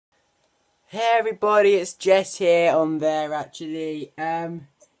Hey everybody, it's Jess here on there actually.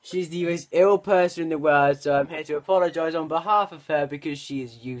 She's the most ill person in the world, so I'm here to apologise on behalf of her because she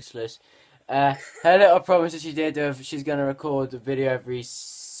is useless. Her little promise that she did of she's going to record a video every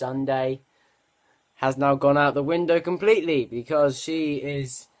Sunday has now gone out the window completely because she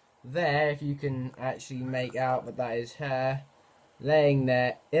is there, if you can actually make out that is her, laying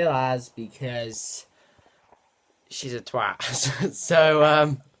there ill as because she's a twat.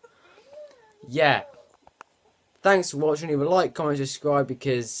 So, yeah. Thanks for watching. Leave a like, comment, subscribe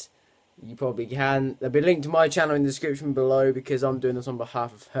because you probably can. There'll be a link to my channel in the description below because I'm doing this on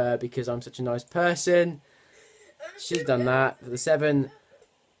behalf of her because I'm such a nice person. She's done that for the 7.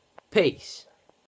 Peace.